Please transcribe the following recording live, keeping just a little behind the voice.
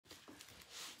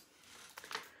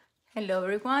Hello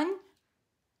everyone.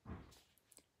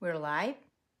 We're live.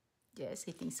 Yes,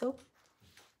 I think so.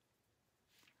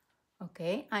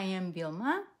 Okay, I am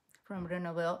Vilma from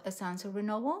Renewal Essence of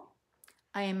Renewal.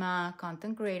 I am a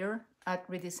content creator at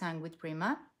Redesign with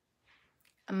Prima.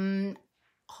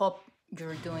 Hope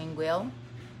you're doing well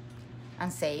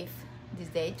and safe this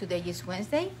day. Today is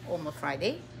Wednesday, almost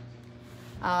Friday.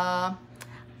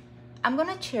 I'm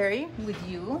gonna share with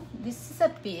you. This is a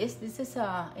piece. This is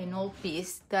an old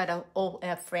piece that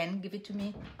a friend gave it to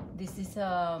me. This is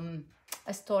a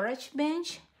storage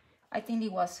bench. I think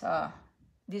it was.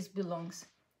 This belongs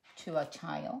to a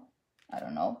child. I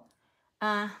don't know.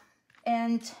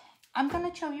 And I'm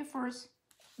gonna show you first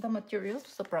the materials,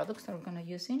 the products that we're gonna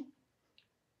using.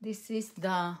 This is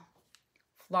the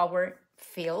flower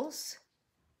fills,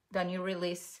 the new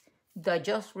release, the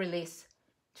just release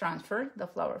transfer, the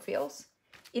flower fills.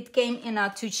 It came in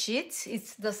 2 sheets.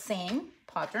 It's the same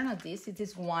pattern as this. It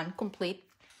is one complete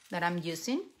that I'm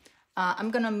using.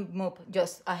 I'm gonna move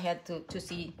just ahead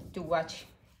to watch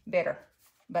better,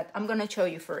 but I'm gonna show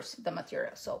you first the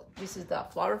material. So this is the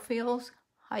flower fills.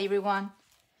 Hi everyone.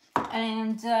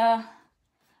 And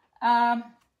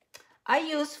I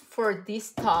use for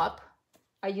this top,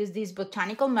 I use this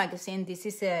botanical magazine. This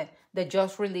is the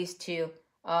just released to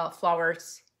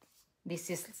flowers.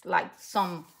 This is like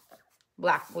some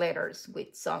black letters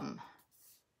with some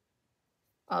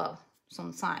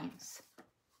signs.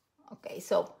 Okay,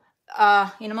 so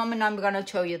in a moment I'm gonna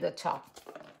show you the top,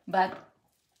 but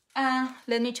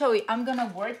let me show you. I'm gonna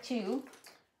work too.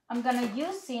 I'm gonna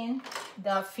using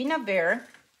the Finnabair.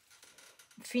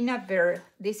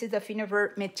 This is the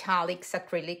Finnabair Metallics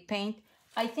acrylic paint.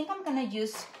 I think I'm gonna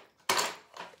use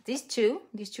these two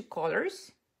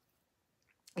colors.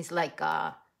 It's like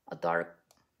a dark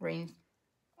green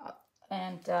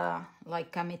and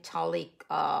like a metallic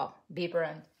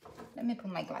vibrant. Let me put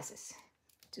my glasses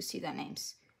to see the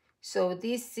names. So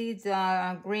this is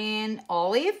green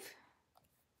olive,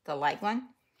 the light one,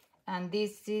 and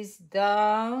this is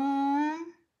the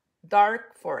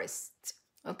dark forest.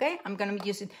 Okay, I'm gonna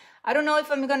use it. I don't know if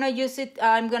I'm gonna use it.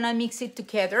 I'm gonna mix it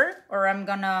together, or I'm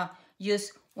gonna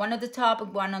use one at the top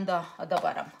and one on at the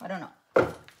bottom. I don't know.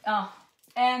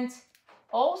 And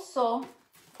also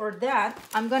for that,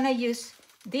 I'm gonna use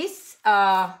this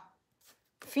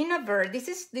Finnabair. This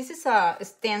is a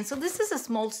stencil. This is a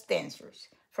small stencils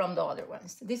from the other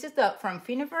ones. This is from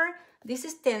Finnabair. This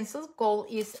stencil called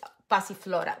is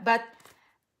Passiflora. But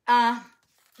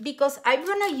because I'm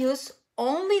gonna use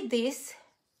only this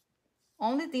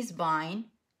vine,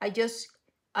 I just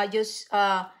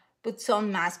put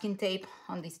some masking tape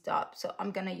on this top. So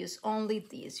I'm gonna use only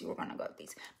this. We're gonna go with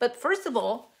this. But first of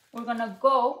all, we're gonna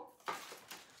go.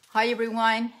 Hi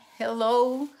everyone.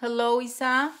 Hello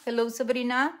Isa. Hello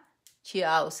Sabrina.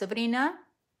 Ciao Sabrina.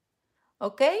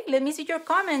 Okay, let me see your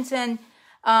comments and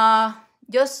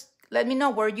just let me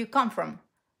know where you come from.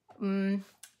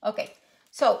 Okay,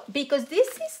 so because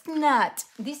this is not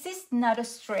a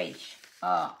straight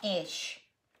edge,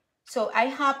 so I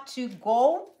have to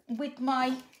go with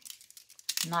my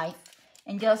knife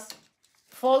and just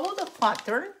follow the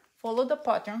pattern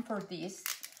for this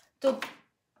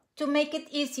to make it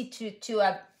easy to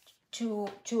add.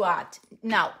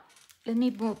 Now let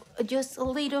me move just a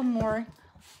little more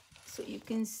so you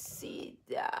can see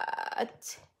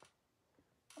that.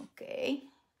 Okay,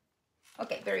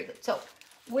 very good. So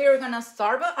we're gonna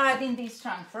start by adding this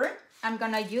transfer. I'm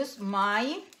gonna use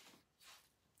my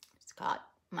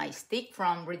stick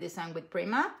from Redesign with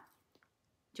Prima.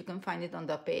 You can find it on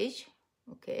the page.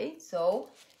 Okay, so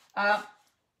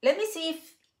let me see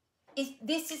if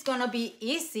this is gonna be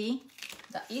easy,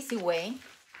 the easy way. I'm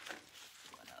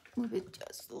gonna move it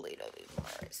just a little bit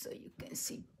more so you can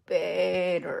see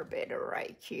better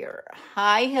right here.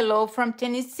 Hi, hello from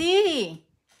Tennessee.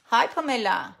 Hi,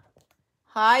 Pamela.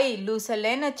 Hi, Luz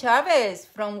Elena Chavez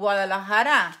from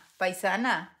Guadalajara,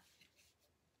 paisana.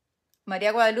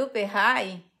 Maria Guadalupe,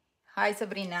 hi. Hi,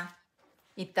 Sabrina.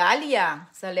 Italia,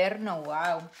 Salerno,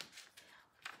 wow.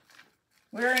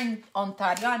 We're in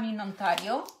Ontario, I'm in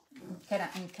Ontario,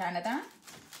 in Canada.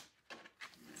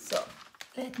 So,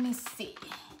 let me see.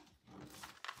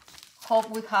 Hope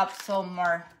we have some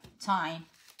more time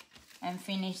and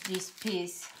finish this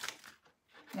piece.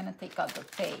 I'm gonna take out the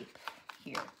tape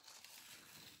here.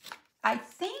 I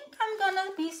think I'm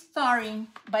gonna be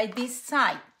starting by this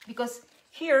side because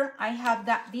here I have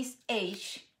this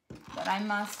edge that I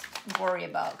must worry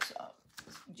about. So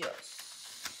just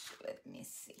let me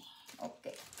see.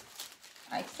 Okay,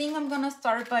 I think I'm gonna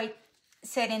start by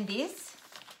setting this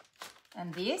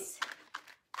and this.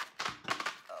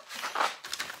 Okay.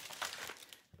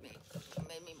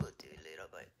 Maybe put it a little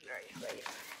bit right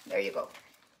There you go.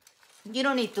 You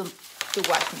don't need to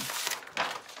watch me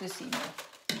to see me.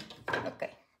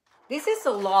 Okay. This is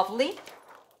a lovely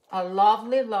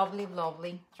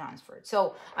transfer.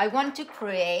 So I want to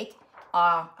create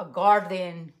a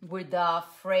garden with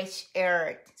fresh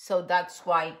earth. So that's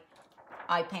why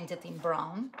I painted in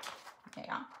brown.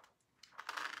 Yeah.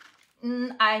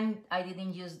 I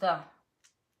didn't use the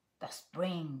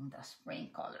spring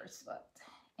colors, but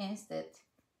instead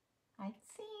I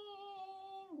think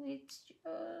it's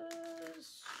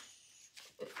just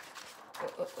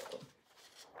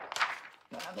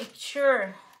gotta make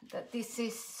sure that this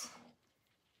is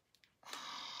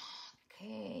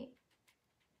okay.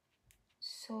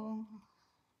 So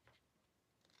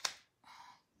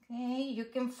okay, you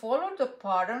can follow the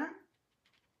pattern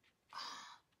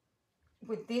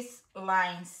with these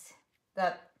lines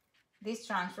that this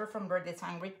transfer from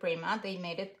Redesign with Prima, they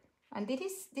made it, and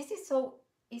this is so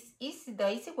it's easy,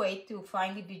 the easy way to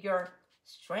find if you're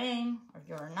string or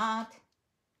you're not.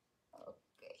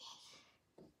 Okay,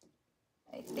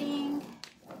 I think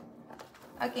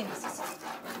again this is it.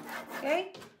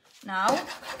 Okay, now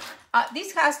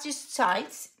this has two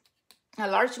sides, a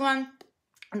large one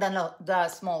and then the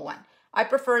small one. I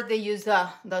prefer to use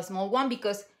the small one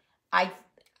because I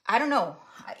don't know,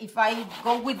 if I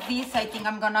go with this, I think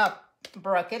I'm gonna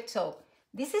break it. So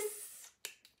this is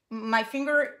my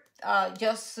finger,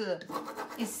 just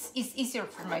is easier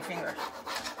for my finger.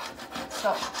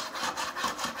 So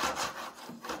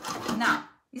now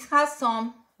this has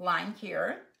some line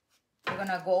here. We're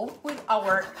gonna go with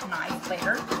our knife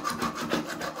later.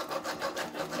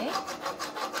 Okay.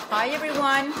 Hi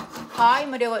everyone. Hi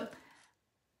Maria.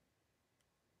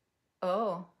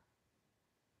 Oh,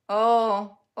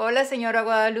 hola señora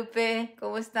Guadalupe,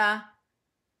 ¿cómo está?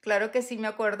 Claro que sí me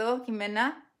acuerdo,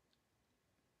 Jimena.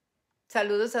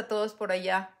 Saludos a todos por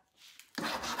allá.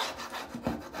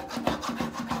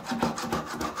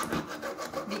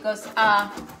 Because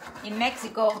in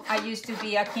Mexico, I used to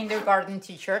be a kindergarten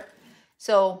teacher.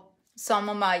 So some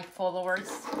of my followers,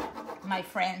 my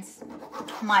friends,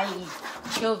 my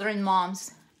children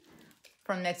moms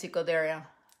from Mexico, they're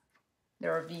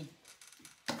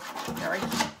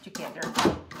together.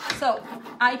 So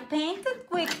I painted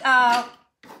with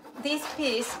this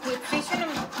piece with fish and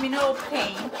mineral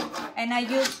paint, and I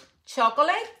used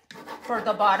chocolate for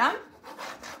the bottom,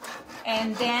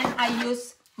 and then I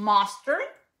use mustard.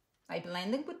 I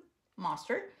blended with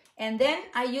mustard, and then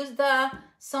I use the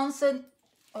sunset.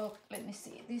 Oh, let me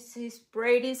see. This is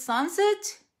Brady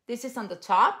Sunset. This is on the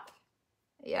top,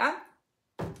 yeah,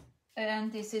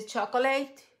 and this is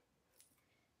chocolate,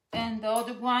 and the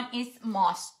other one is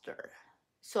mustard.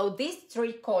 So these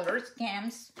three colors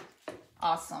comes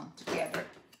awesome together.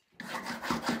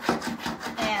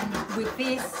 And with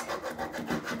this,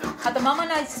 at the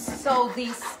moment I saw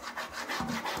this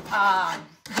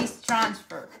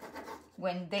transfer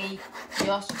when they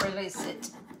just released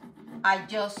it, I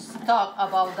just thought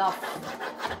about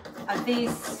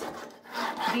this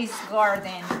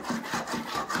garden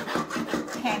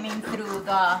coming through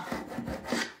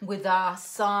with the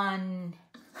sunset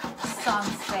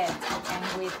and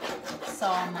with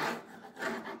some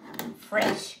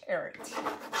fresh earth.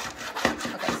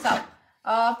 Okay, so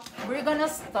we're gonna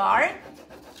start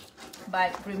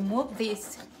by remove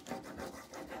this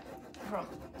from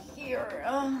here.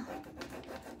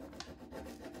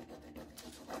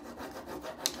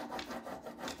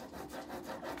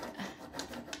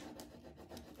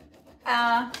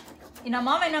 In a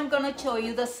moment, I'm gonna show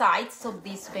you the sides of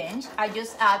this bench. I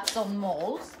just add some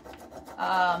molds.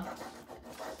 I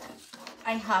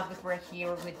have it right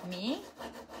here with me.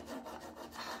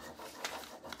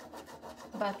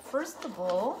 But first of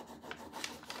all,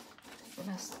 I'm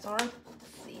gonna start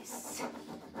this.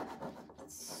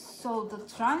 So the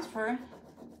transfer,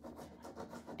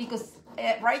 because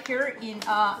right here in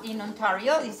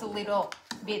Ontario is a little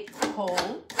bit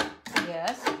cold,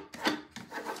 yes,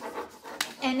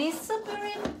 and it's a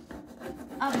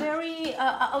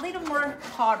little more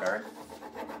harder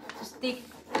to stick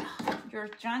your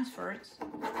transfers.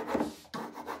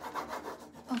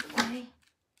 Okay,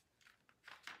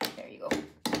 there you go.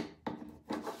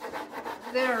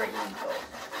 There you go.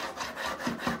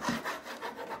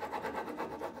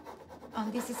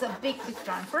 And this is a big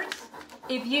transfer.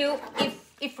 If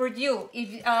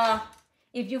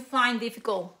you find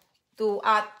difficult to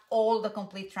add all the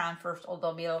complete transfers all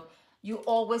the middle, you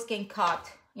always can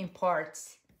cut in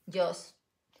parts just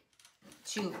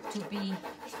to be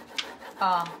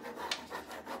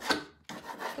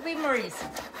more easy.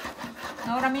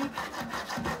 Know what I mean?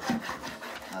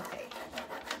 Okay.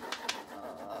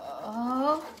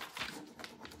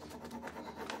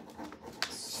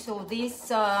 So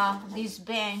this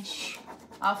bench,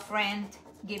 a friend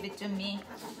gave it to me.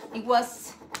 It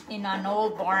was in an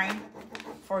old barn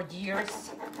for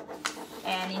years,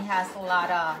 and it has a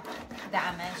lot of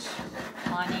damage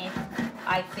on it.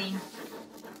 I think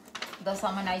the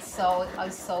moment I saw it, I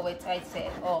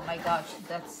said, oh my gosh,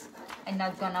 I'm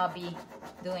not gonna be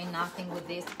doing nothing with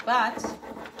this, but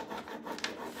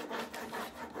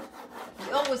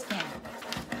we always can.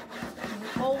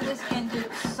 We always can do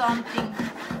something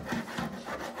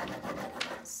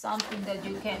that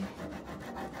you can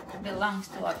belongs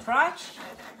to a trash.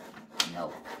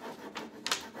 No,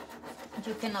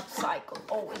 you can upcycle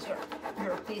always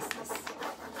your pieces.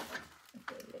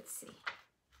 Okay, let's see.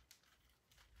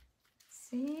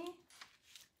 See?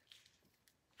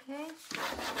 Okay.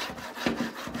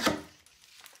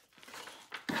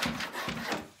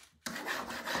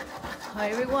 Hi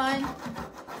everyone.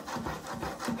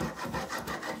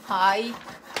 Hi.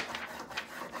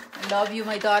 I love you,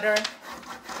 my daughter.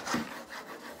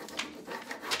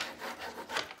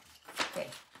 Okay.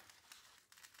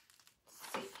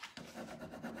 Let's see.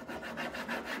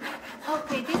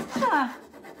 Okay, this is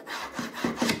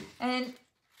and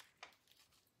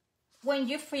when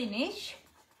you finish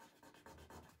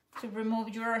to remove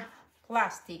your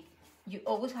plastic, you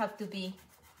always have to be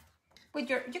with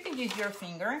you can use your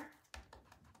finger.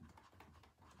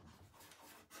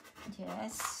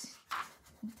 Yes,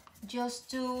 just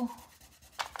to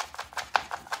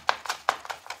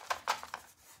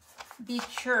be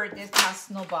sure this has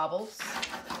no bubbles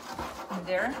in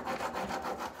there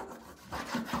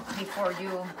before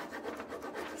you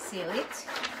seal it.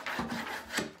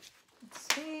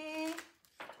 Let's see.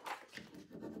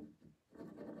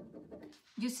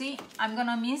 You see, I'm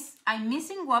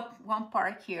missing one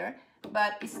part here,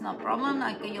 but it's no problem.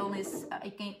 I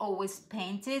can always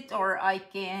paint it, or I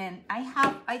think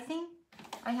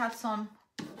I have some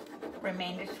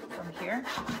remainders from here,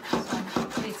 some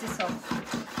pieces of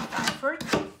comfort.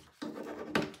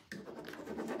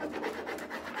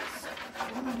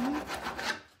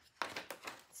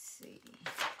 Let's see.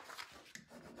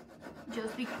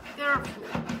 Just be careful.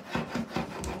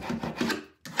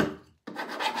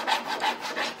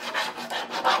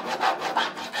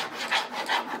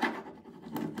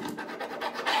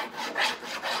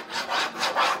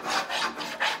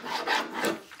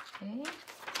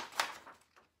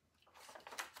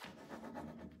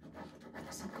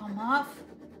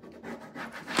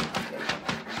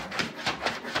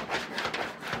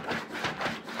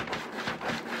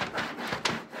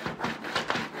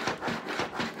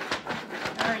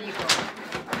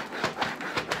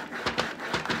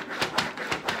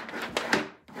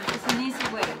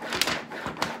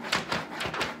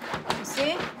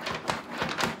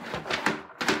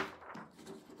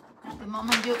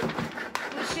 You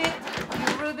push it, you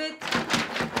rub it,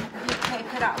 you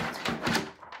take it out.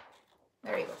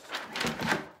 There you go.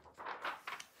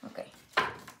 Okay.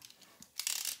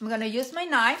 I'm gonna use my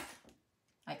knife.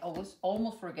 I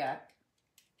almost forget.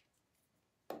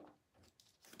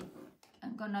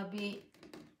 I'm gonna be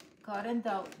cutting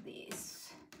out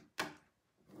this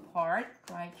part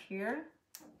right here.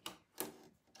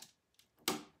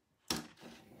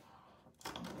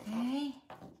 Okay.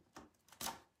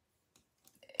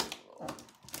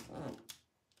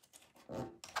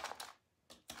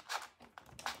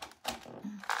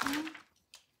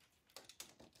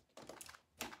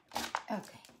 Okay.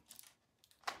 Okay.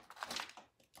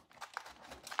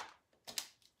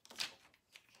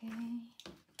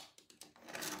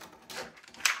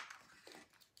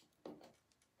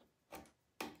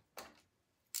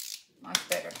 Much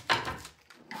better.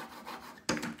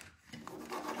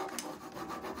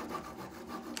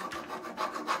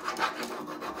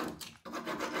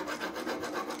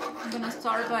 I'm gonna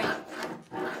start by,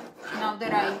 now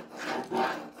that I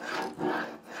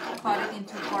cut it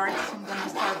into parts, I'm gonna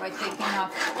start by taking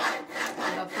off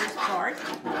the first part,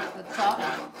 the top.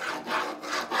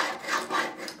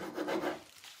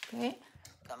 Okay,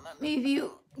 maybe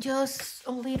you just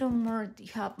a little more to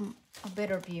have a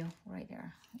better view right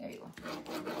there. There you go.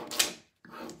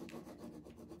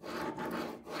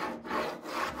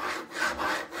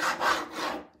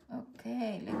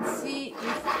 Okay, let's see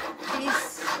if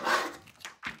this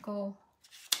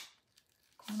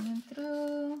coming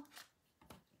through.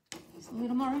 Just a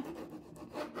little more.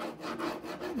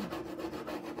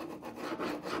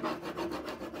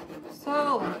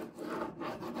 So,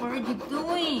 what are you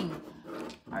doing?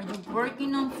 Are you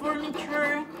working on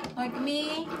furniture like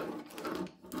me?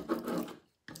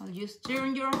 Or you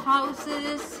turn your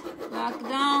houses back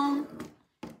down?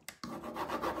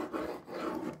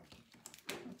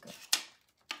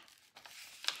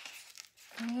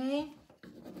 Okay.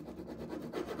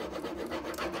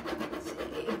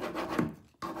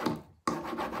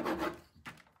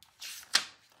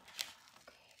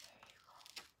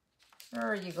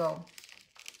 There you go.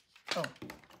 Oh.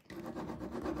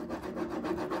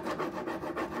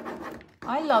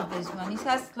 I love this one. It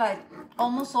has like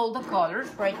almost all the colors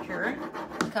right here.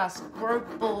 It has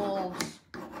purples.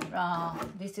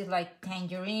 This is like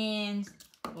tangerines,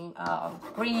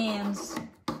 greens,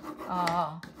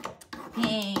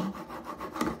 pink,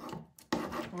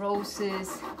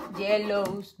 roses,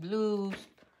 yellows, blues.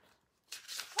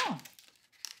 Oh.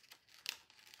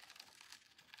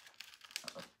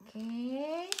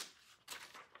 Okay.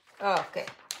 Okay.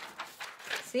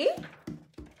 See?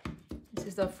 This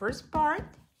is the first part.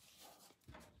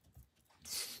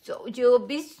 So you'll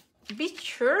be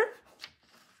sure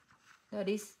that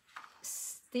is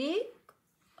stick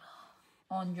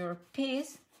on your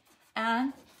piece,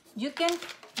 and you can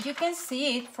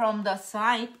see it from the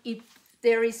side if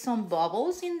there is some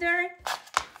bubbles in there.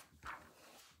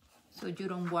 So you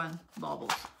don't want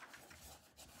bubbles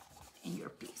in your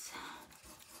piece.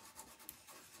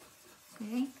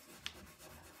 Okay.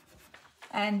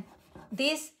 And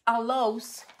this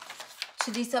allows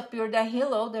to disappear the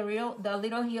halo, the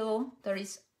little halo that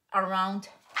is around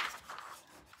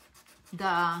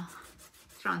the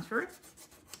transfer.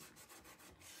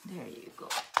 There you go.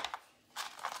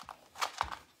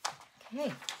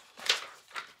 Okay.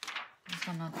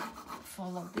 I'm gonna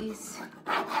follow this.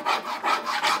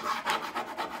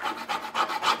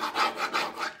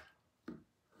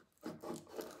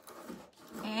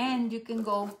 And you can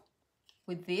go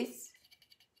with this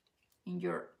in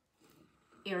your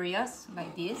areas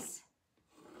like this.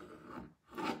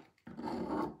 There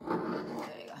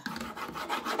you go.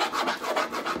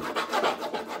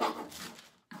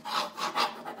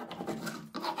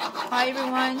 Hi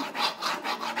everyone.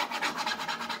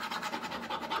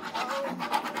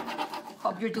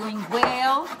 Hope you're doing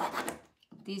well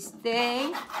this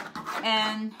day,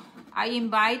 and I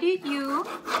invited you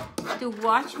to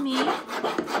watch me.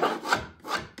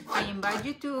 I invite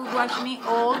you to watch me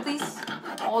all the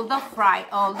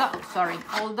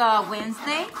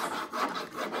Wednesday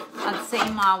at the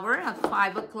same hour at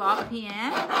 5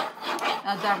 p.m.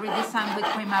 at the Redesign with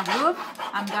Prima group.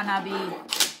 I'm gonna be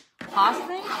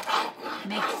hosting,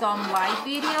 make some live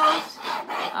videos,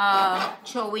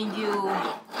 showing you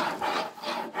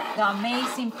the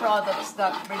amazing products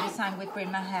that Redesign with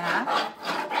Prima have.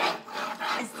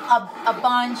 It's a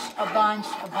bunch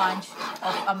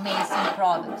of amazing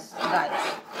products,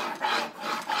 guys.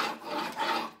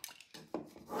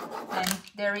 And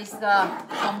there is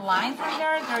some lines right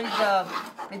there. There is the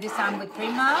Redesign with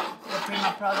Prima, the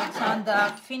Prima products, and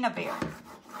the Finnabair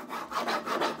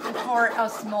for a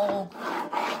small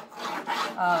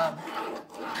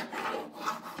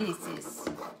pieces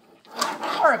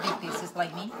or big pieces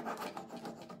like me.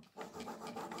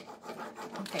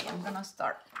 Okay, I'm gonna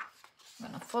start. I'm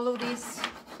gonna follow this.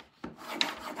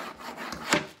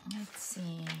 Let's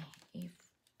see if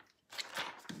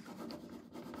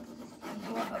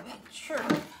you have a picture.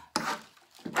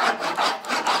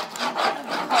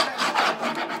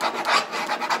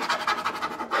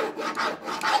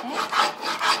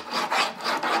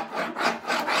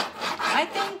 I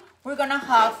think we're gonna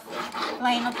have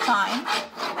plenty of time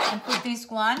and put this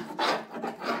one.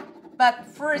 But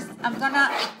first, I'm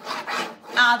gonna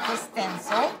add the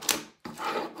stencil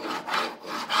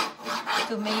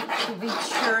to be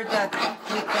sure that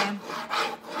we can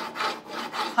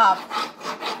have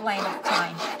plenty of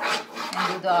time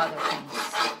and do the other things.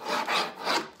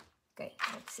 Okay,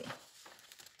 let's see.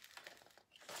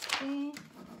 Okay.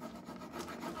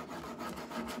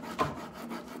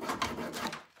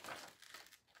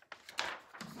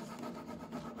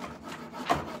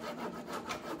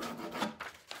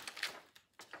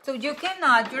 So you can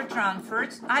add your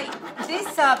transfers. This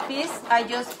piece I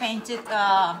just painted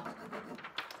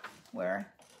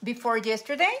before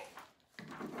yesterday,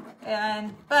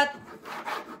 but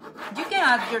you can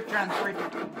add your transfer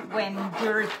when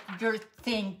you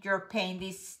think your paint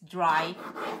is dry,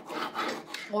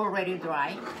 already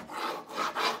dry.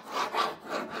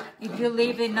 If you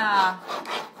live in a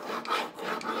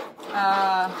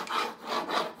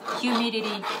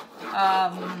humidity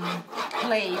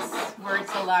place where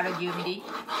it's a lot of humidity,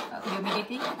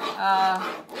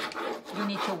 you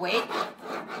need to wait,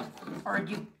 or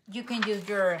you can use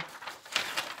your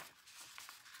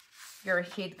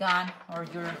heat gun or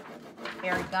your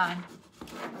air gun.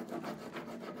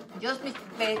 Just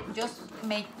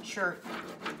make sure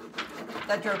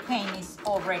that your paint is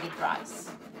already dry.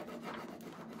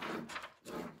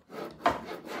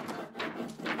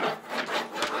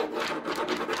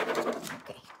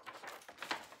 Okay.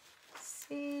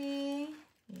 See,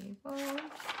 here you go.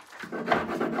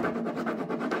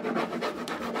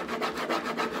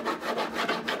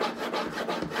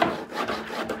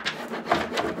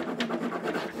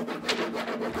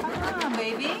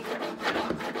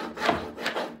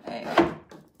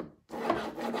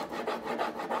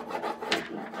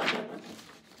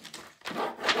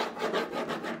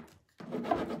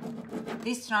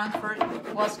 transfer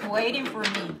was waiting for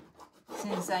me.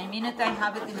 Since the minute I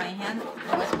have it in my hand,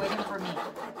 it was waiting for me.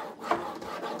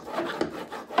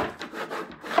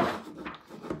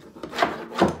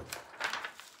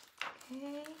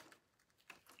 Okay,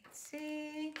 let's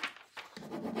see.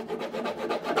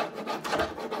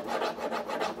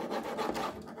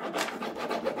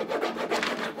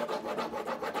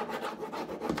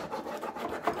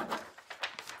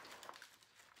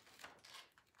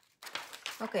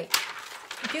 Okay,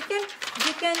 you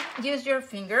can use your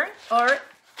finger, or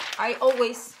I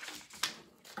always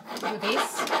do this.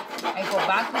 I go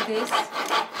back with this,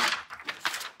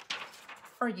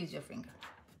 or use your finger,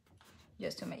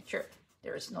 just to make sure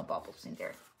there's no bubbles in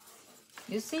there.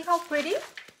 You see how pretty?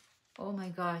 Oh my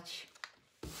gosh,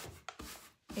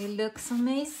 it looks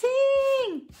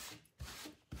amazing.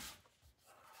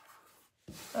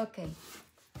 Okay,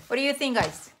 what do you think,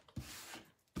 guys?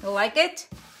 You like it?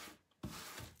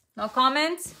 No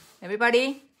comments?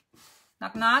 Everybody?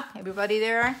 Knock knock, everybody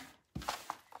there?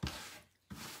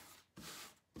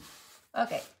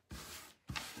 Okay.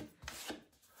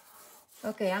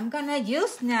 Okay, I'm gonna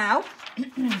use now.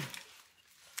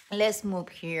 Let's move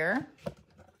here.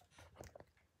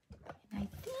 I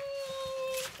think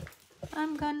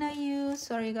I'm gonna use,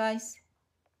 sorry guys.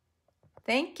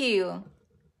 Thank you.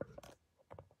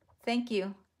 Thank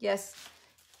you. Yes.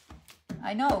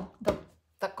 I know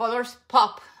the colors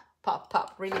pop,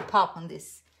 really pop on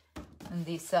these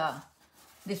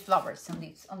flowers,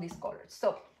 on these colors.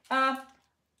 So I'm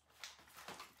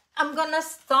gonna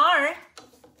start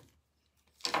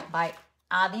by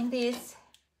adding this.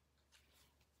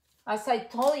 As I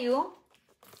told you,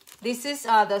 this is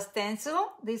the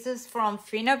stencil. This is from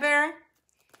Finnabair,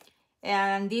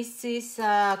 and this is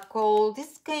called.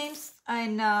 This comes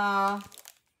in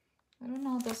I don't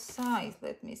know the size.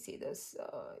 Let me see the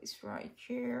size right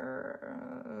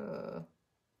here.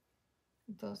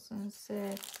 It doesn't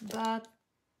say, but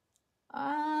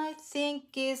I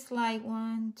think it's like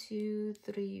 1, 2,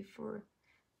 3, 4.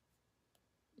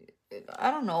 I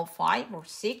don't know, 5 or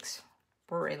 6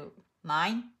 or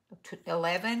 9,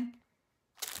 11.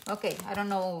 Okay, I don't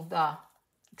know the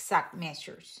exact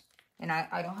measures, and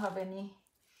I don't have any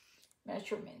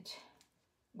measurement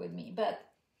with me, but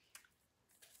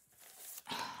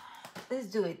let's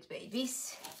do it,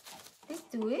 babies. Let's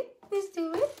do it. Let's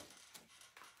do it.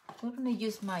 I'm gonna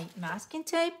use my masking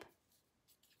tape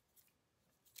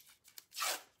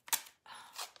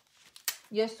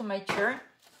just to make sure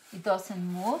it doesn't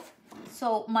move.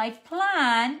 So my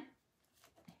plan,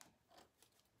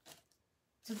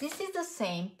 so this is the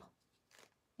same.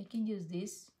 I can use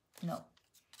this. No,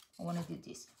 I want to do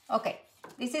this. Okay,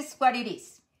 this is what it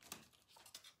is.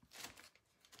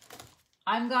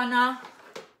 I'm gonna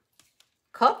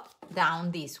cut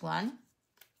down this one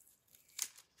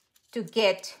to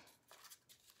get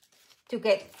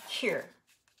here.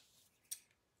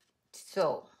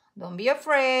 So don't be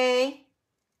afraid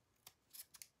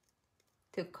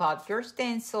to cut your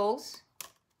stencils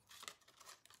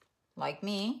like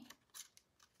me.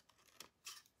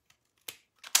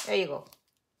 There you go.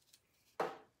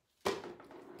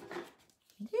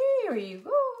 There you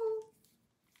go.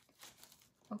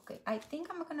 Okay, I think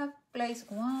I'm gonna place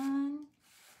 1,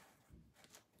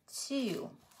 2.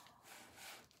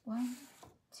 1,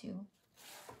 2,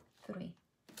 3.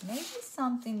 Maybe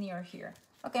something near here.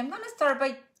 Okay, I'm gonna start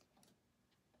by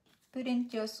putting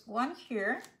just one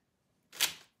here.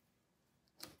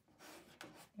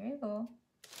 There you go.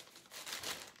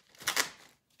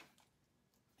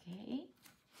 Okay.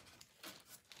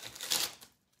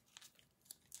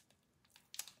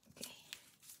 Okay.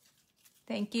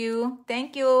 Thank you.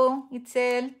 Thank you,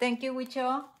 Itzel. Thank you,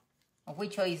 Wicho.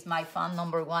 Wicho is my fan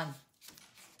 #1.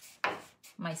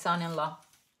 My son-in-law.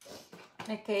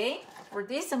 Okay, for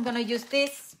this, I'm gonna use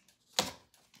this.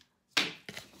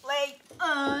 Like,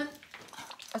 I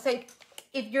say,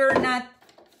 if you're not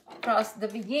across the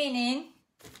beginning,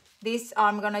 this,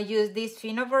 I'm gonna use this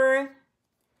Finnabair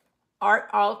Art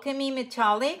Alchemy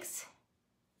Metallics.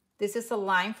 This is a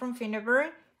line from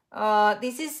Finnabair.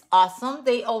 This is awesome.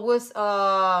 They always,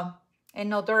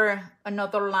 another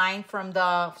line from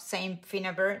the same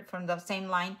Finnabair, from the same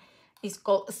line, is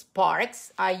called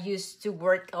Sparks. I used to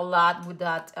work a lot with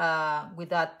that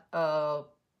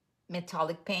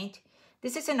metallic paint.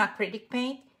 This is an acrylic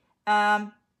paint,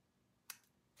 and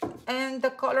the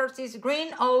colors is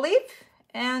green, olive,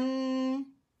 and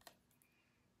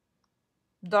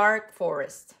dark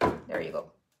forest. There you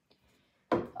go.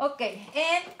 Okay,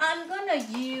 and I'm gonna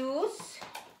use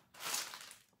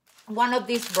one of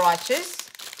these brushes.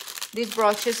 These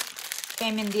brushes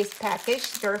came in this package.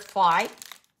 They're 5.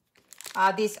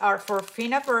 These are for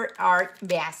Finnabair Art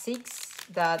Basics,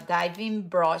 the diving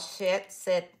brush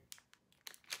set.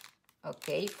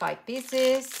 Okay, 5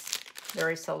 pieces.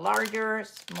 There is a larger,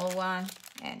 small one,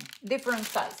 and different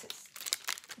sizes.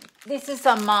 This is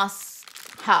a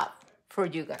must-have for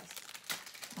you guys.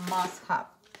 Must-have.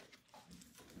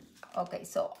 Okay,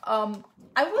 so I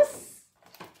was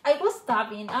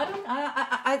tapping.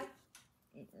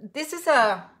 This is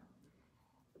a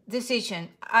decision.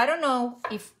 I don't know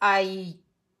if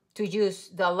to use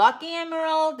the Lucky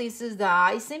Emerald. This is the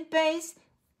icing paste,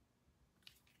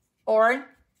 or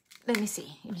let me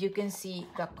see if you can see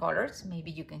the colors.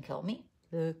 Maybe you can help me.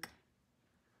 Look,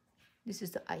 this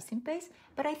is the icing paste,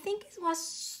 but I think it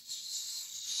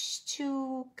was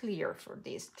too clear for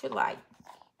this, too light,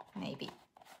 maybe.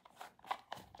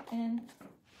 And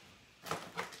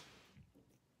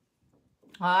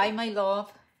hi, my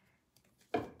love.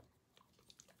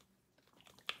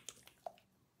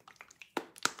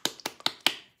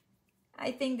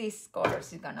 I think this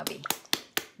colors is gonna be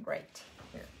great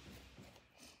here.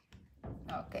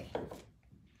 Okay,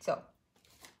 so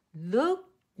look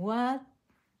what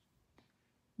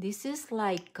this is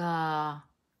like.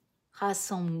 Has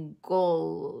some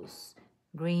golds,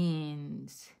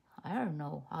 greens. I don't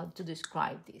know how to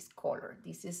describe this color.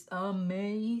 This is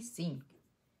amazing.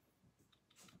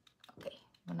 Okay,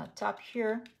 I'm gonna tap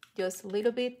here just a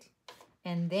little bit,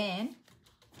 and then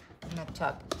I'm gonna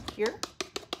tap here.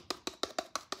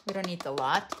 We don't need a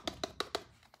lot.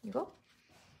 Here you go.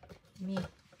 Let me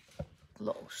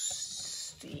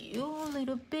close to you a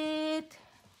little bit.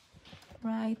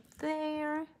 Right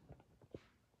there.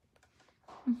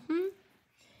 I'm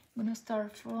gonna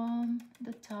start from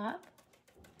the top.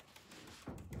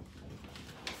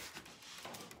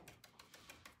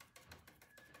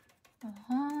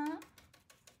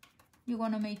 You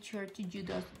wanna make sure to you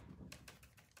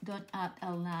don't add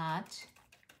a lot.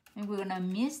 And we're gonna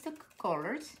mix the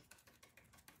colors.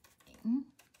 There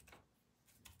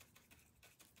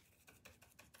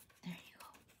you go.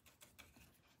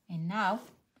 And now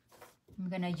I'm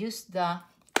gonna use the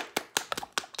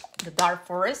dark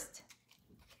forest.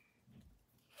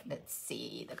 Let's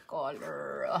see the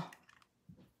color.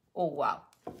 Oh wow,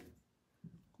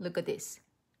 look at this.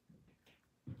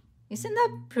 Isn't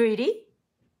that pretty?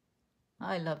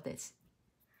 I love this.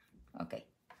 Okay,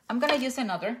 I'm gonna use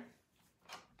another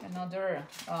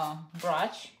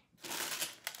brush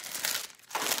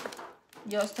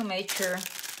just to make sure.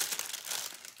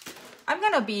 I'm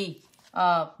gonna be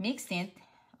mixing,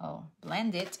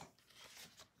 blend it.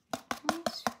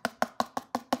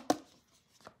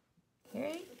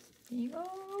 Here you go,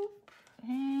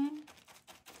 and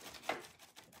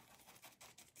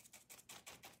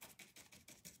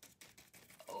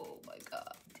oh my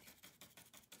God.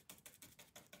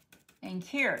 And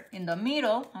here in the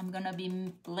middle, I'm gonna be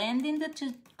blending the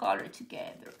two colors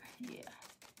together. Yeah.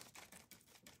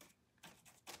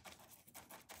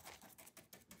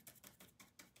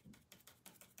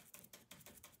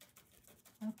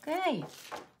 Okay,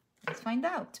 let's find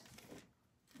out.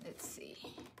 Let's see.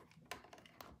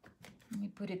 Let me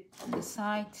put it on the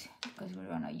side because we're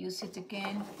gonna use it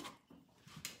again.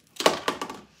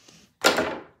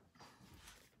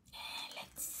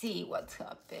 Let's see what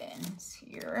happens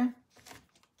here.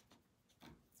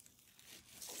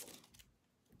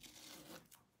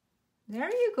 There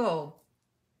you go.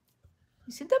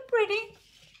 Isn't that pretty?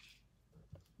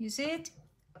 You see it?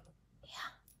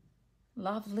 Yeah,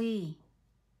 lovely.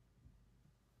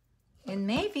 And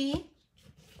maybe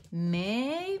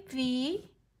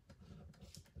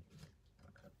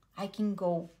I can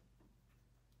go.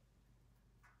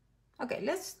 Okay,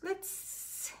 let's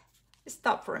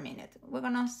stop for a minute. We're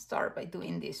gonna start by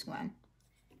doing this one.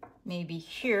 Maybe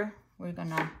here we're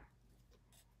gonna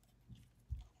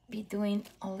be doing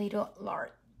a little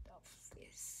large of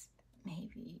this.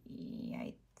 Maybe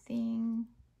I think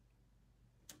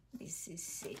this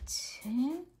is it.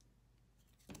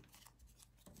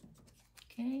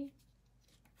 Okay.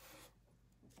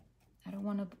 I don't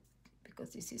want to,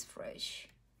 because this is fresh.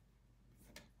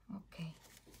 Okay.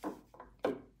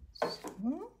 So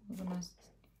we're gonna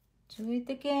do it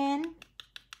again.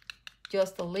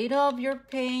 Just a little of your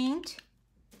paint.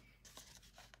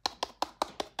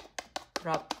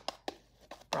 Rub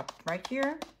right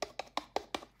here.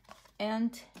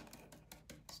 And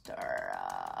start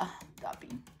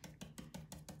tapping.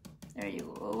 There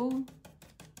you go.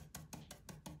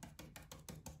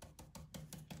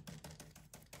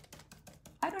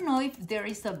 I don't know if there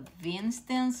is a vein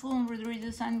stencil on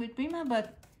Redesign with Prima,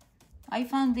 but I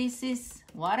found this is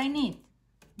what I need.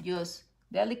 Just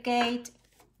delicate,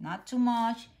 not too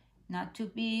much, not too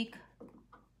big.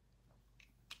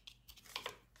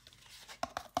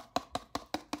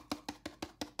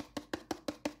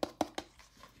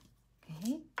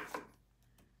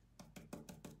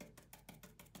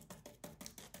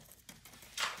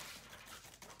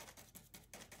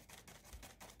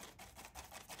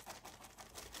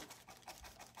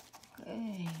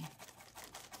 Okay.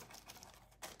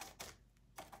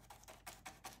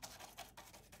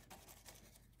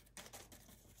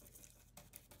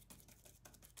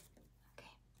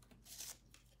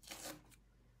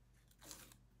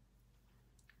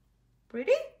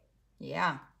 Pretty?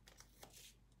 Yeah.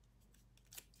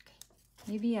 Okay.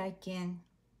 Maybe I can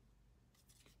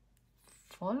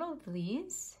follow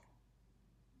this.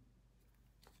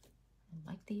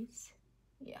 Like this.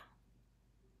 Yeah.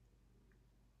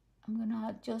 I'm gonna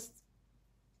adjust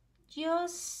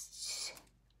just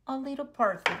a little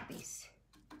part of this.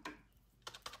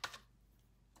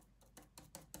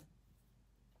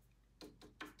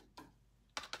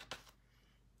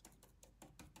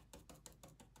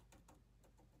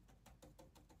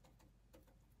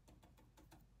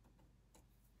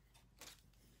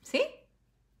 See?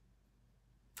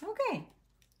 Okay,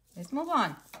 let's move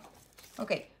on.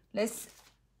 Okay, let's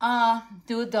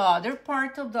do the other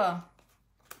part of the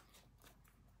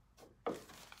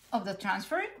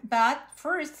transfer, but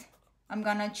first I'm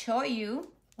gonna show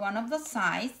you one of the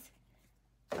sides.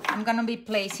 I'm gonna be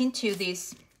placing to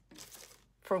this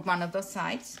for one of the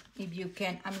sides. If you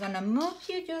can, I'm gonna move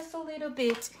you just a little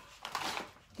bit,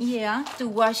 yeah, to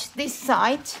wash this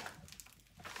side.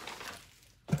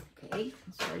 Okay,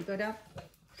 sorry about that.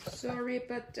 Sorry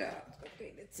about that.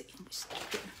 Okay, let's see.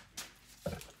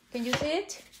 Can you see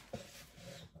it?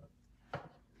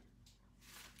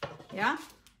 Yeah,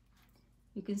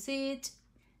 you can see it.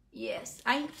 Yes,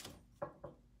 I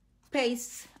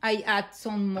add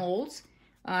some molds.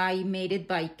 I made it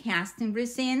by casting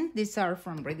resin. These are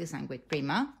from Redesign with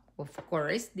Prima, of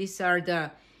course. These are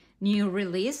the new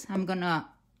release. I'm gonna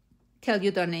tell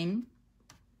you the name.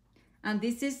 And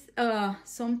this is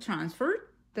some transfer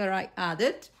that I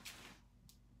added.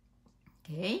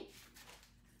 Okay,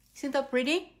 isn't that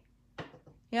pretty?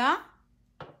 Yeah?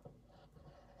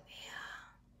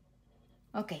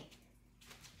 Yeah. Okay.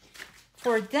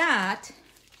 For that,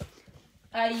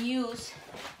 I use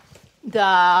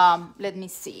the, let me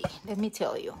see, let me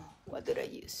tell you, what did I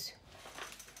use?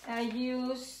 I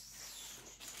use,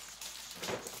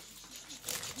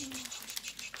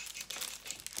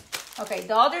 okay,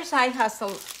 the other side has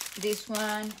this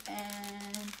one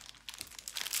and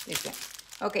this one.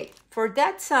 Okay, for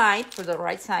that side, for the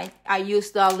right side, I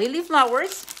use the lily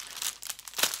flowers,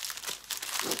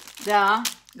 the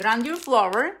grandeur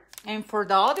flower, and for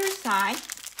the other side,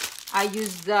 I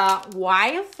use the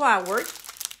wild flowers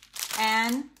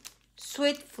and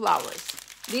sweet flowers.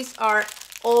 These are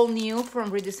all new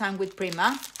from Redesign with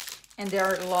Prima, and they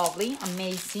are lovely,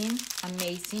 amazing,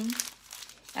 amazing.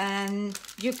 And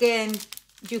you can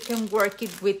work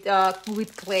it with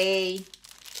clay.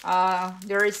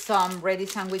 There is some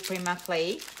Redesign with Prima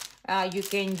clay. You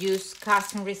can use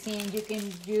casting resin. You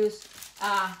can use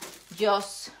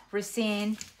just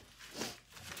resin.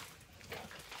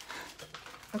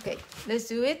 Okay, let's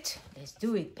do it. Let's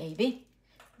do it, baby.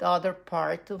 The other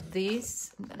part of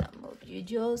this, I'm gonna move you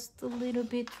just a little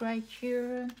bit right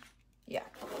here. Yeah.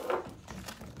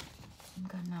 I'm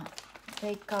gonna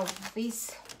take out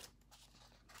this.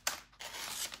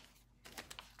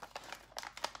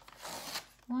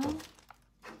 One.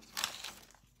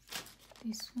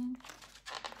 This one.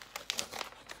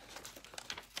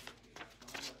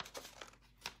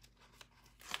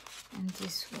 And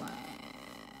this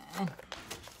one.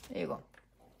 There you go.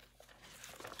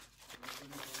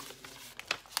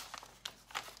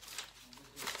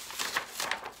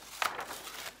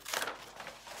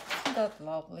 Isn't that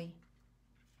lovely?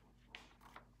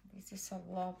 This is a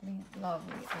lovely,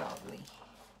 lovely, lovely.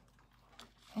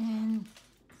 And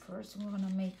first we're gonna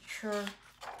make sure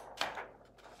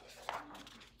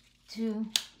to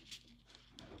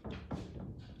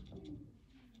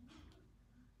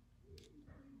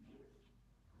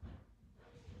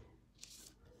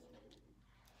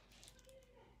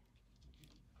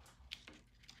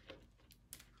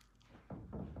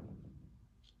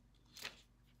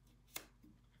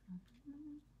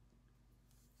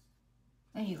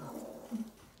there you go.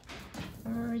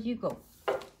 There you go.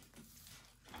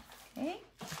 Okay.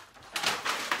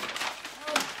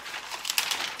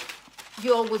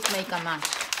 You always make a match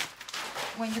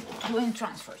when you're doing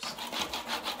transfers.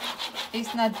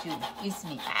 It's not you, it's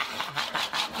me.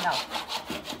 No.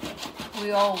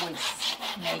 We always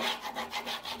make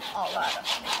a lot of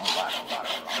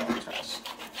trash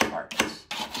parts.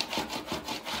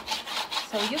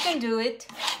 So you can do it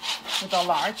with a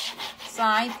large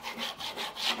side.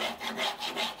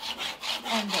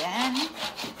 And then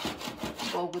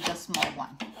go with the small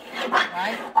one,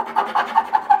 right?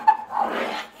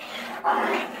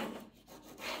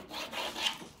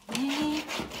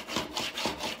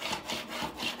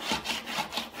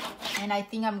 And I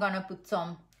think I'm gonna put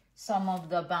some of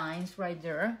the vines right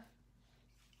there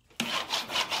on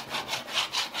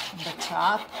the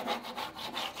top.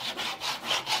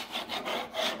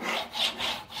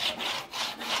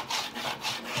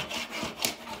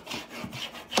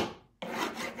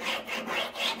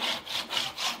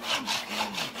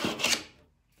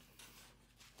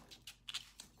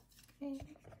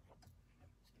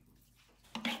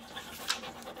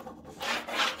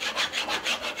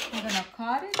 I'm gonna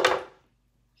cut it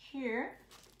here.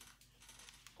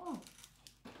 Oh,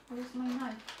 where's my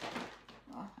knife?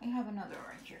 Oh, I have another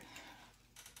right here.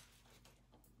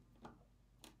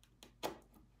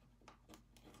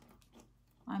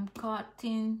 I'm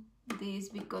cutting this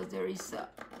because there is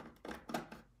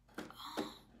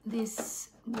this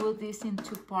wood is in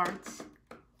two parts,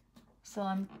 so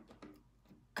I'm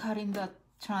cutting the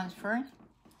transfer.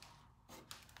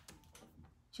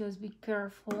 Just be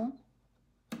careful.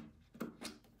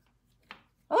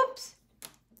 Oops!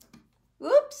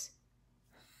 Oops!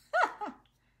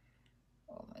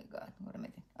 Oh my God, what am I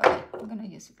doing? Okay, I'm gonna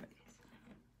use it like this.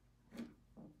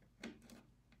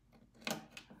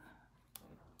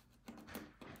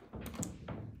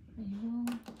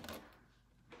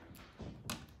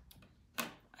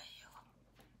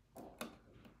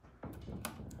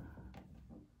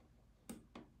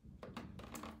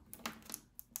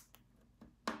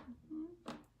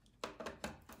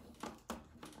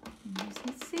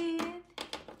 See it?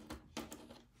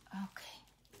 Okay.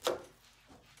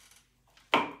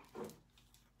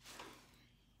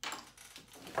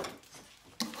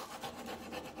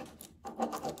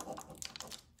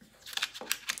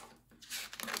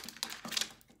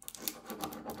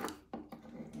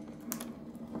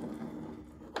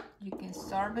 You can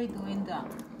start by doing the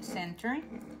center,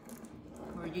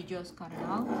 where you just cut it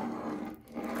out.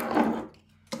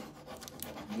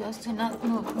 Just to not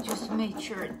move, just make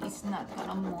sure it's not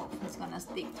gonna move, it's gonna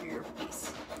stick to your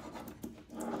piece.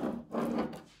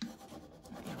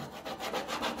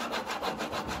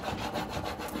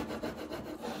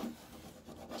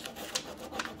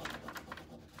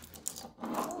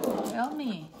 Oh, tell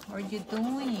me, what are you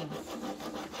doing?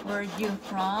 Where are you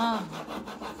from?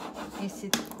 Is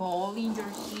it cold in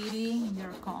your city, in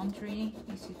your country?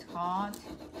 Is it hot?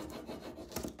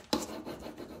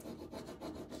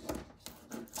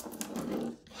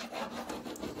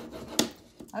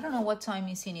 I don't know what time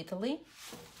is in Italy.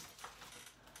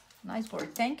 Nice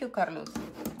work. Thank you, Carlos.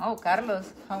 Oh,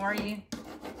 Carlos, how are you?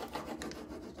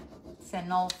 It's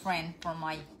an old friend from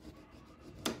my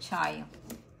child.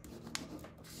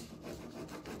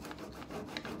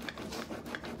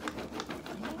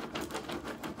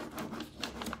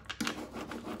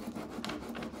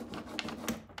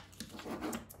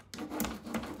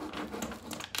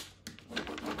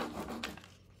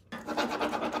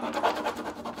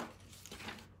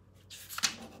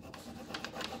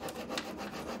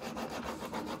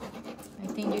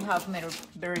 You have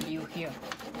better view here.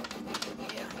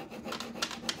 Yeah.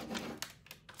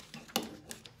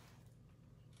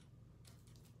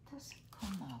 Does it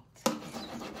come out?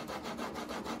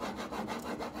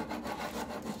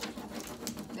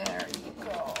 There you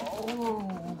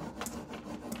go.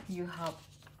 You have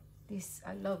this.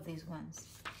 I love these ones,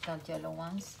 the yellow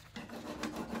ones.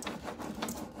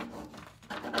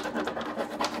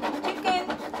 You can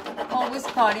always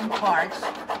cut in parts.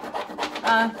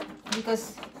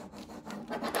 Because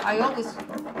I always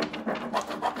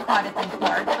cut it in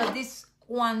part, but this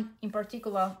one in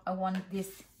particular, I want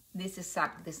this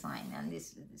exact design, and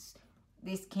this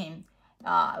came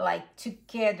like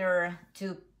together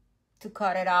to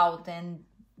cut it out and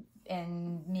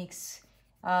mix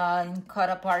and cut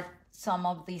apart some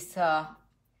of these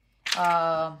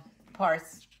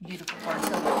parts, beautiful parts.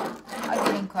 So I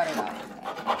didn't cut it out,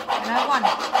 and I want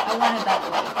it that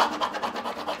way.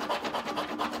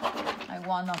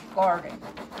 On a garden,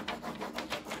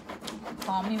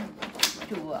 coming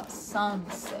to a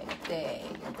sunset day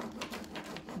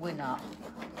with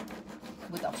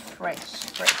a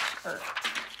fresh earth.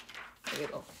 There you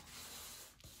go.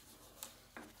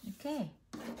 Okay,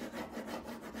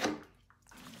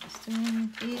 just doing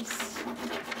this.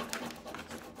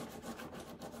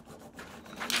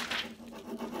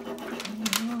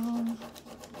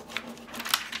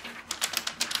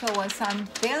 So as I'm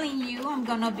telling you, I'm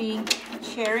gonna be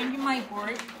sharing in my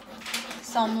board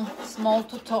some small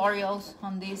tutorials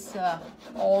on this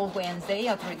all Wednesday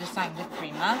at Redesign with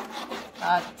Prima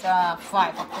at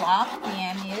 5 o'clock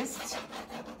p.m. East.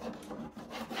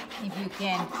 If you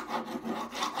can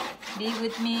be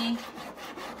with me,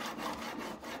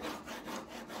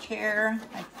 share,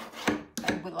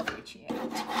 I will appreciate it.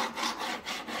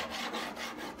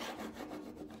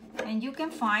 And you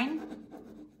can find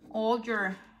all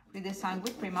your Redesign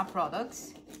with Prima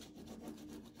products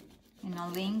in a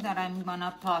link that I'm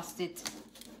gonna post it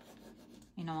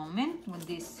in a moment when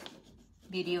this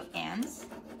video ends.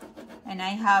 And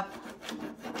I have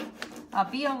a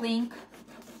bio link,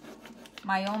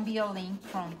 my own bio link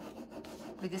from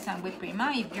Redesign with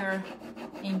Prima. If you're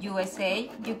in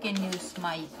USA, you can use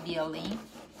my bio link.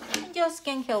 And just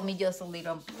can help me just a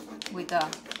little with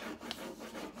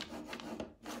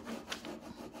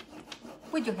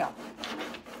your help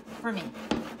for me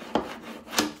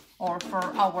or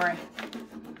for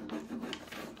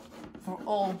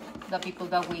all the people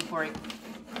that we work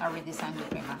at Redesign with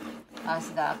Prima as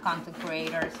the content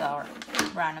creators or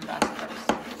brand ambassadors.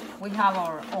 We have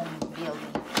our own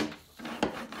building,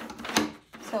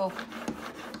 so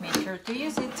make sure to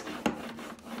use it.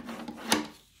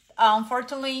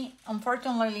 Unfortunately,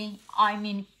 I'm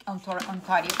in Ontario,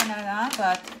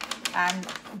 Canada, and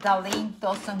the link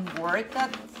doesn't work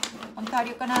at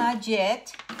Ontario, Canada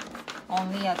yet,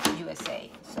 only at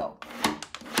USA. So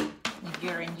if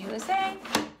you're in USA,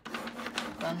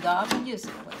 don't dog and use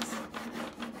it, please.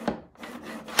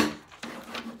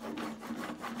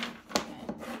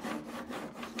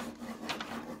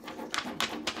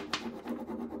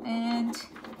 And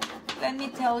let me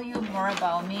tell you more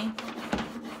about me.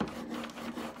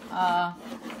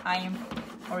 I am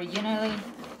originally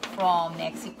from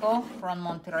Mexico, from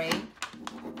Monterrey.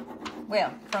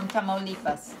 Well, from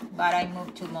Tamaulipas, but I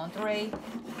moved to Monterrey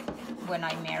when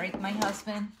I married my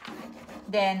husband.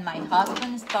 Then my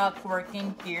husband stopped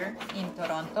working here in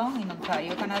Toronto, in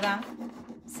Ontario, Canada,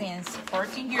 since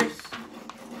 14 years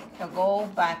ago,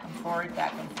 back and forth.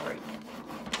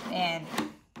 And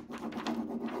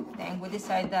then we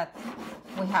decided that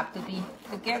we have to be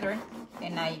together,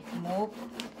 and I moved.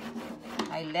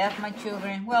 I left my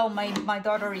children. Well, my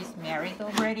daughter is married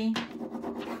already.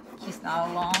 He's not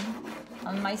alone.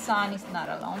 And my son is not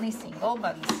alone. He's single,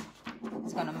 but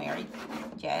he's gonna marry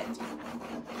yet.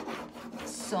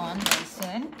 Soon, very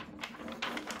soon.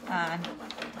 And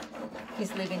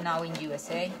he's living now in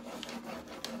USA.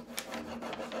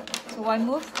 So I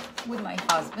moved with my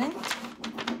husband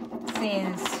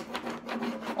since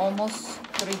almost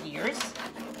 3 years.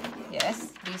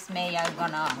 Yes, this May I'm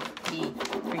gonna be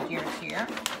 3 years here.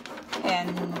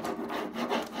 And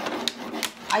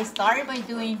I started by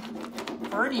doing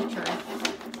furniture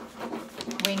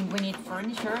when we need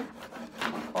furniture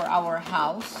for our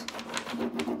house.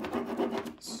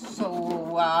 So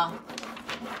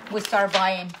we start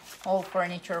buying all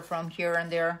furniture from here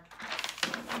and there.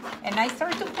 And I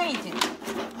started to paint it.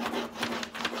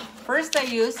 First I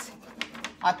used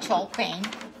a chalk paint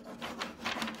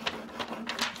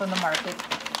from the market,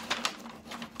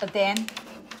 but then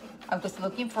I was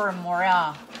looking for more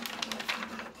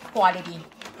quality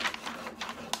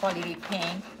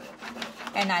paint,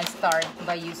 and I started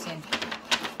by using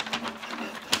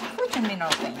fruit and mineral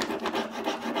paint.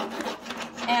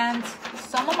 And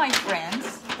some of my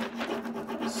friends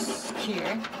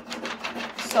here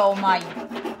saw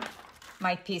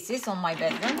my pieces on my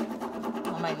bedroom,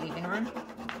 on my living room,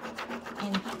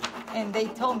 and they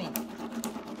told me,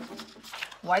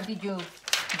 why did you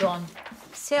don't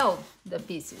sell the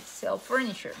pieces, sell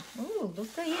furniture? Ooh, look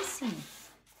how easy.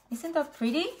 Isn't that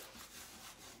pretty?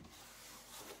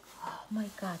 Oh my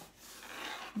God.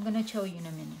 I'm gonna show you in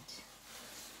a minute.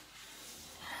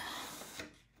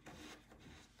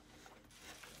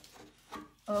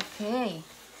 Okay.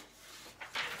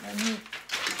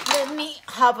 Let me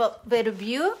have a better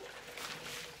view.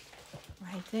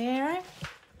 Right there.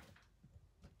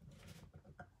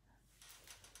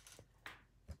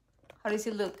 How does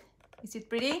it look? Is it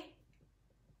pretty?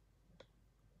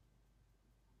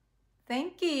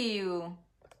 Thank you.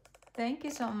 Thank you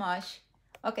so much.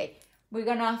 Okay, we're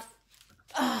gonna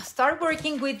start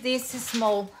working with this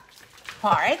small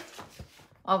part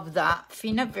of the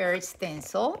Finnabair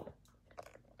stencil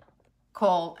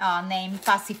called named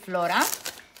Passiflora.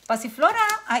 Passiflora,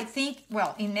 I think,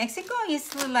 well, in Mexico, I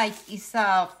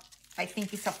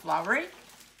think it's a flower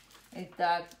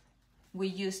that we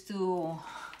use to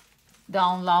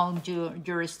download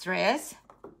your stress.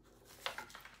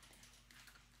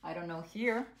 I don't know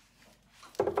here.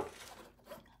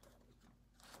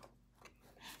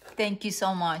 Thank you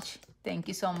so much. Thank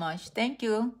you so much. Thank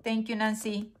you. Thank you,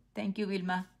 Nancy. Thank you,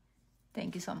 Vilma.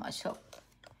 Thank you so much. So,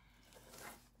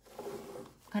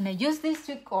 gonna use these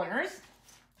two colors.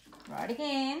 Right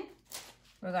again.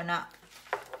 We're gonna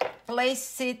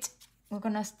place it. We're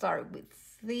gonna start with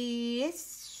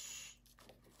this.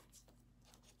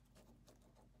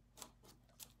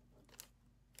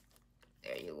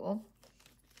 There you go.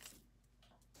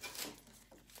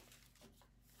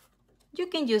 You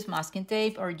can use masking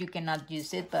tape or you cannot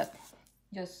use it, but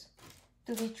just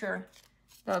to be sure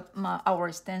that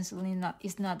our stencil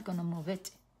is not gonna move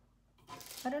it.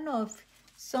 I don't know if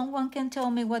someone can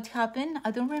tell me what happened.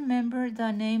 I don't remember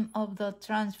the name of the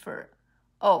transfer.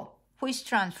 Oh, which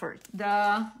transfer?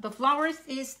 The flowers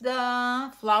is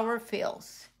the flower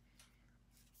fills.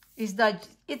 It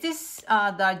is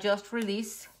the just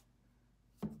release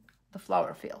the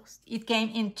flower fills. It came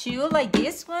in two like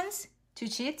these ones, two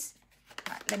sheets.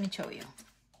 Let me show you.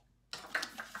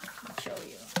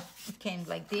 It came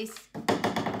like this,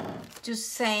 two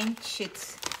same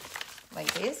sheets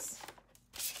like this,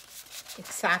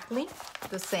 exactly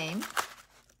the same.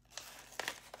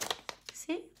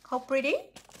 See how pretty?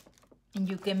 And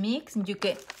you can mix, and you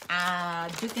can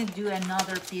do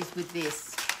another piece with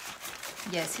this.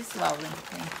 Yes, it's lovely.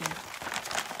 Thank you.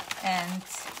 And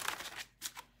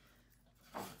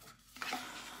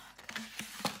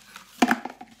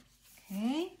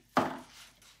okay,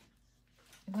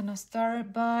 I'm gonna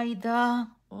start by the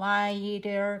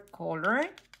lighter color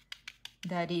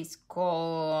that is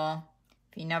called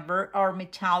Finnabair or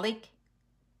metallic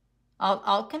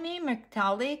alchemy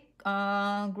metallic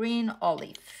green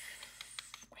olive.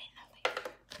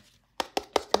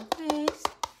 Just like this.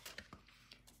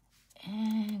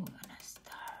 And we're gonna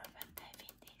start by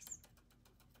typing this.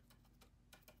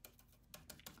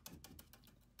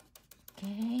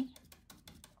 Okay.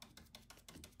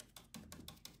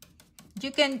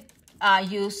 You can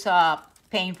use a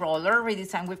paint roller.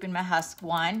 Redesign with Prima has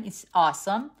one. It's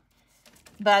awesome.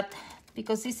 But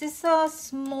because this is a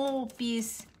small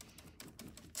piece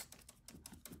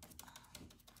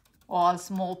or a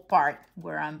small part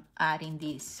where I'm adding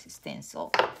this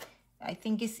stencil, I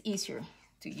think it's easier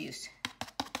to use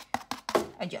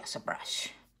just a brush.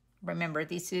 Remember,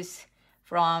 this is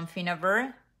from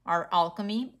Finnabair, our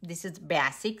alchemy. This is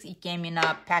basics. It came in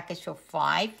a package of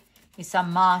 5. It's a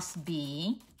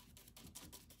must-be,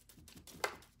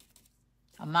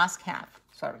 a must-have,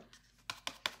 sorry.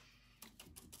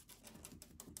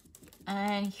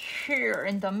 And here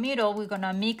in the middle, we're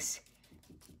gonna mix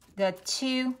the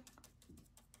two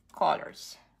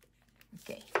colors.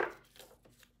 Okay.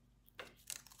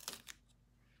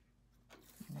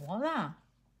 Voila.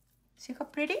 See how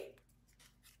pretty?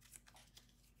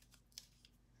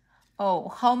 Oh,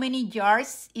 how many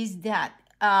jars is that?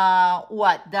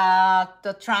 What,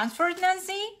 the transfer,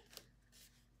 Nancy?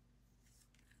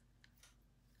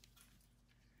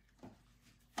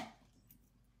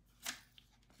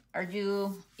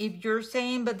 If you're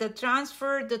saying, but the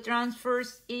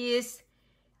transfers is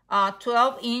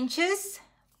 12 inches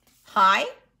high,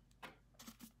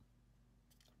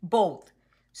 both.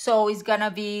 So it's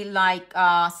gonna be like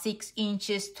 6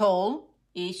 inches tall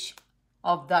each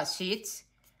of the sheets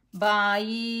by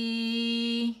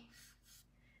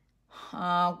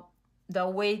the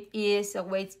weight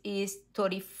is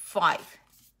 35.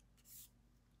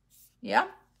 Yeah,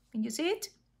 can you see it?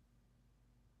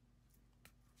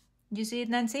 You see it,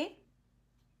 Nancy?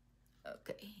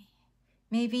 Okay,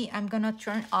 maybe I'm gonna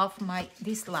turn off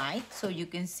this light so you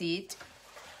can see it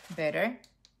better.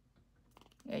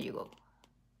 There you go.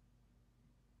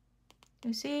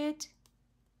 You see it?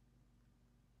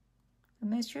 The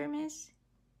measurements.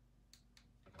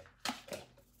 Okay.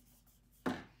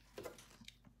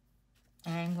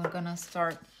 And we're gonna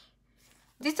start.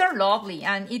 These are lovely,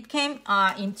 and it came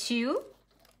in 2.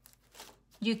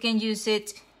 You can use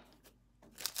it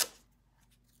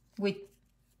with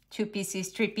 2 pieces,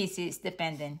 3 pieces,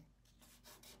 depending.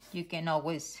 You can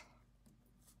always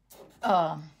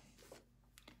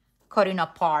cutting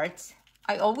apart.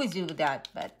 I always do that,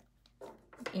 but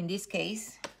in this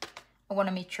case, I want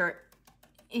to make sure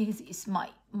it is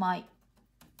my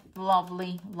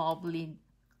lovely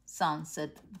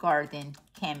sunset garden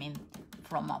coming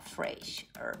from a fresh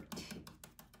earth.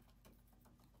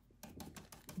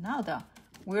 Now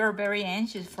we're very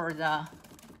anxious for the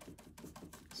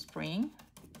spring.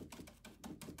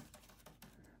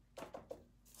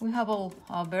 We have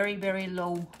a very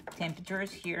low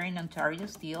temperatures here in Ontario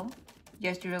still.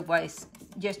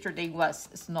 Yesterday was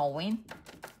snowing.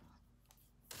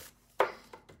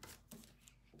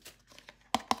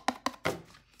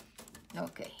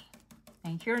 Okay,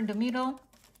 and here in the middle,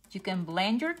 you can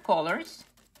blend your colors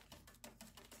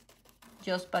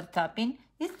just by tapping.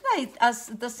 It's like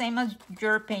the same as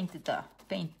your paint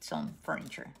some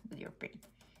furniture with your paint.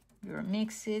 You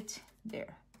mix it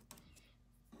there.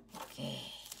 Okay,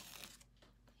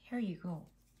 here you go.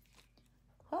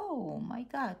 Oh my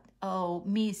God. Oh,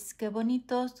 Miss, qué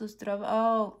bonitos tus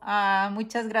trabajos. Oh,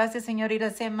 muchas gracias, señor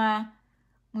Iracema.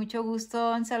 Mucho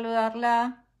gusto en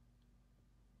saludarla.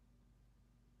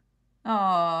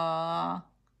 Oh.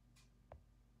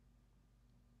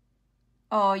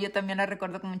 Oh, yo también la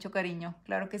recuerdo con mucho cariño.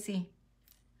 Claro que sí.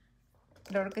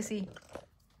 Claro que sí.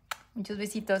 Muchos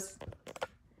besitos.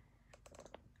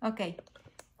 Okay.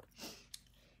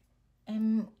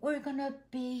 We're gonna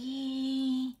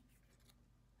be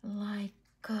like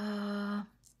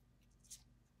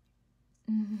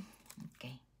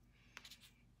okay.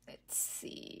 Let's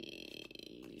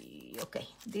see. Okay,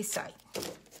 this side. We're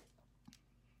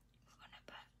gonna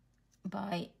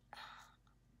buy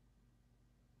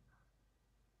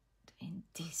in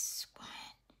this one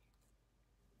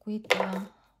with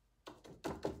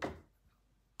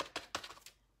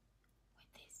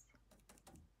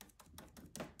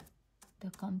the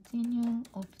continuum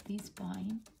of this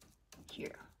vine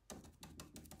here,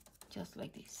 just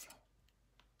like this.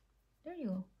 There you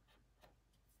go.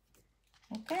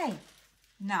 Okay,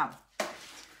 now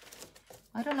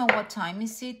I don't know what time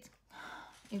is it.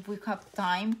 If we have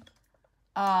time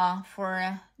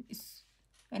for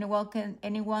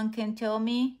anyone can tell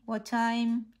me what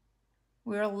time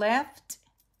we're left.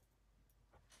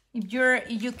 If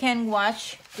you can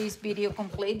watch this video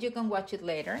complete, you can watch it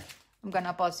later. I'm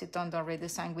gonna post it on the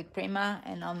Redesign with Prima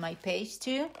and on my page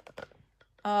too.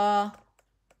 I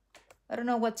don't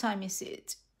know what time is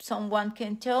it. Someone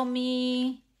can tell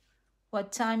me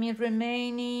what time is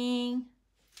remaining.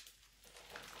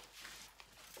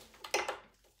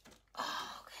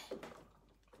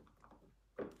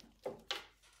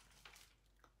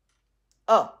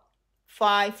 Oh,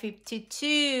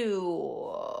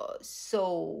 5:52.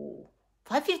 So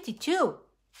 5:52.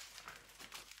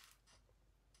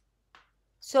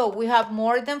 So we have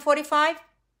more than 45?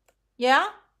 Yeah?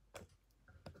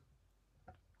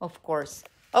 Of course.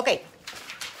 Okay.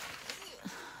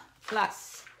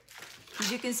 Class. As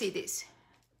you can see this.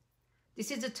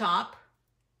 This is the top.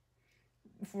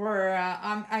 For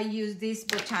I use this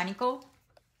botanical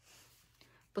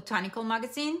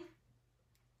magazine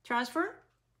transfer.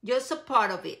 Just a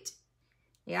part of it.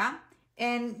 Yeah?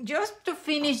 And just to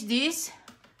finish this,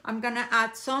 I'm gonna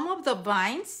add some of the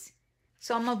vines.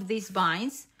 Some of these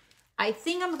vines. I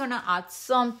think I'm gonna add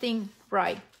something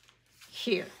right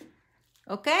here.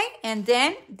 Okay, and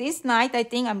then this night I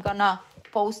think I'm gonna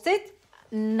post it,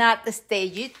 not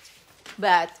stage it,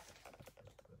 but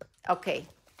okay.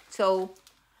 So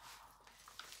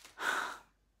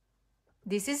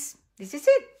this is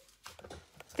it.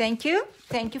 Thank you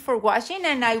for watching,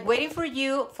 and I'm waiting for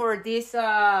you for this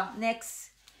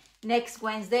next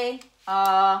Wednesday.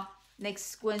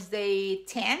 Next Wednesday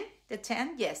 10. The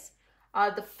 10, yes.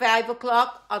 The 5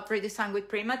 o'clock, I'll Redesign with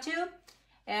Prima too.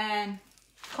 And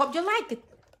hope you like it.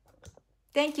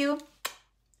 Thank you.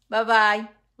 Bye-bye.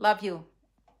 Love you.